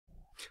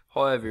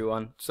Hi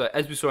everyone. So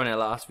as we saw in our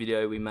last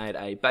video, we made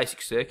a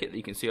basic circuit that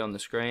you can see on the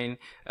screen,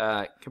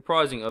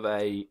 comprising of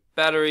a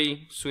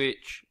battery,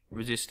 switch,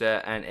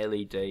 resistor and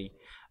LED.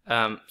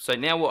 So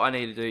now what I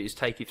need to do is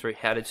take you through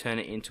how to turn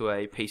it into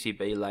a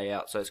PCB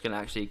layout. So it's going to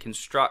actually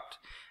construct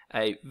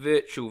a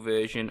virtual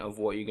version of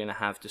what you're going to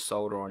have to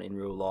solder on in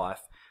real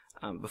life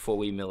before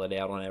we mill it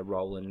out on our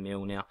roll and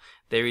mill. Now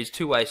there is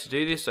two ways to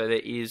do this. So there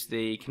is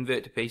the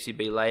convert to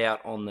PCB layout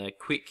on the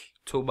quick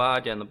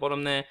toolbar down the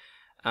bottom there.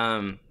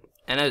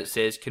 And as it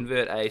says,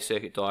 convert a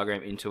circuit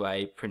diagram into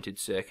a printed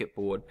circuit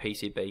board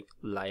PCB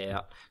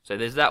layout. So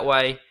there's that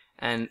way,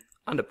 and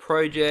under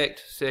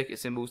project, circuit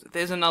symbols,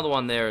 there's another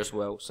one there as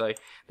well. So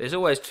there's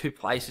always two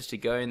places to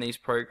go in these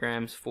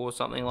programs for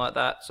something like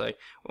that. So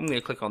I'm going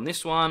to click on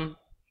this one.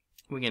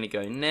 We're going to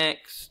go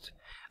next.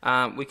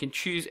 We can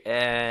choose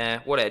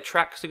what our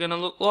tracks are going to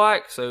look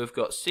like. So we've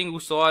got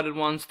single-sided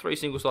ones, 3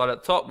 single-sided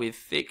at the top with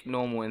thick,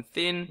 normal and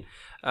thin.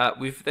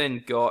 We've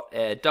then got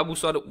a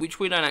double-sided, which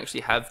we don't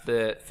actually have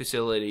the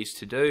facilities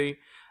to do,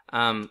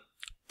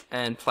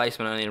 and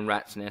placement only in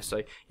rat's nest.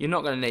 So you're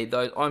not going to need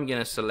those. I'm going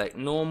to select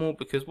normal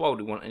because why would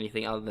we want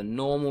anything other than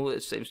normal?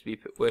 It seems to be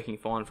working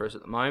fine for us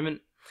at the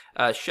moment.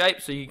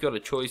 Shape, so you've got a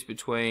choice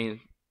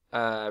between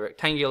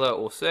rectangular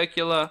or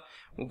circular.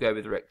 We'll go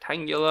with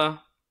rectangular.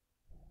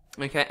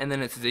 Okay, and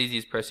then it's as easy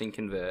as pressing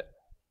convert,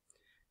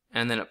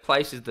 and then it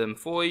places them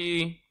for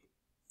you.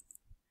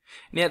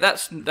 Now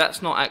that's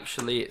not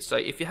actually it. So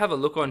if you have a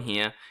look on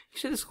here, you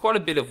see there's quite a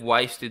bit of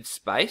wasted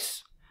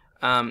space,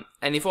 and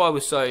if I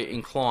was so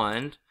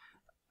inclined,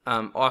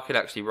 I could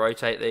actually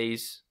rotate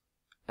these,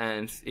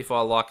 and if I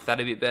like that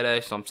a bit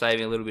better, so I'm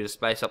saving a little bit of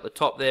space up the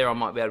top there, I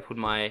might be able to put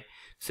my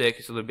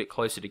circuits a little bit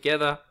closer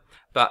together,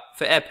 but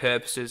for our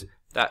purposes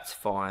that's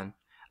fine.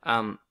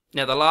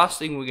 Now the last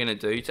thing we're going to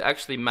do to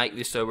actually make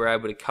this so we're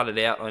able to cut it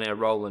out on our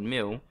roll and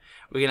mill,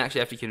 we're going to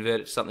actually have to convert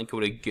it to something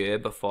called a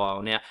Gerber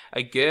file. Now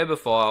a Gerber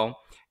file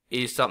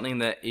is something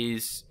that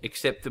is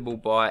acceptable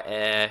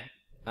by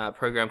our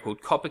program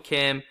called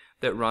CopperCam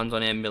that runs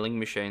on our milling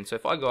machine. So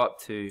if I go up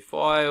to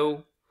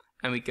File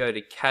and we go to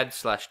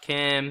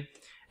CAD/CAM,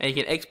 and you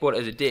can export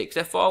it as a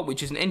DXF file,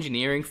 which is an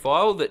engineering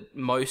file that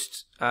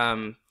most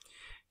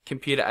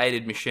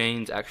computer-aided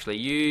machines actually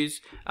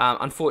use.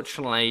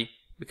 Unfortunately,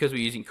 because we're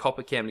using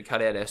CopperCam to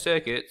cut out our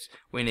circuits,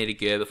 we need a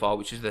Gerber file,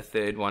 which is the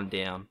third one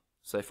down.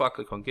 So if I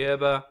click on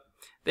Gerber,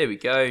 there we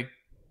go.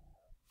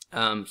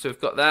 So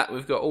we've got that.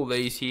 We've got all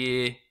these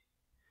here,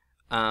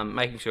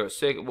 making sure it's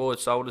circuit board,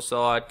 solder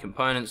side,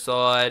 component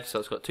side. So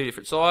it's got two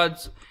different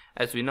sides.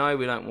 As we know,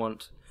 we don't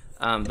want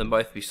them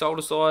both to be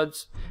solder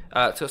sides.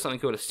 It's got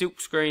something called a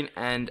silk screen,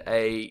 and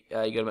you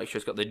got to make sure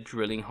it's got the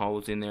drilling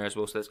holes in there as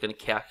well. So that's going to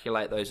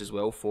calculate those as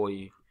well for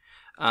you.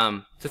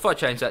 So if I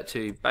change that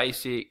to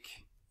basic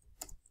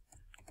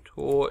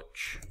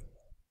torch,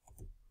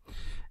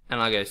 and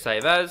I go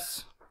save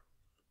as,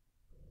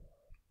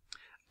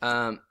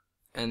 and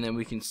then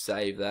we can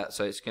save that.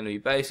 So it's going to be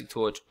basic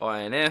torch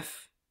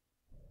INF,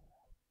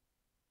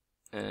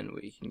 and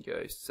we can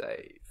go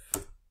save.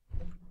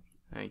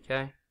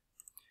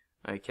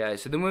 Okay,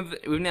 so then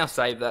we've now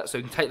saved that, so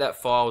we can take that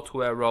file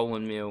to our roll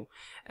and mill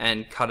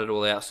and cut it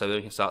all out so that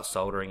we can start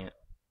soldering it.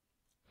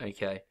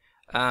 Okay.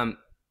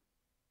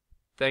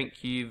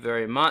 Thank you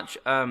very much.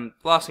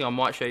 Last thing I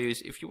might show you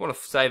is if you want to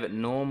save it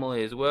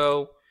normally as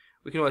well,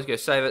 we can always go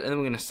save it, and then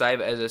we're going to save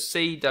it as a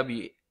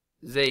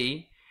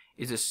CWZ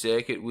is a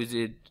circuit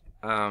wizard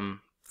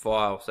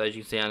file. So as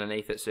you can see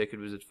underneath that circuit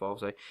wizard file.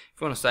 So if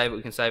you want to save it,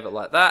 we can save it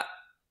like that.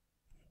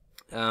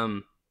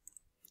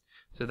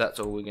 So that's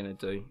all we're going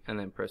to do, and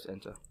then press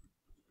enter.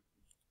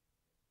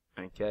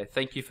 Okay,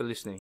 thank you for listening.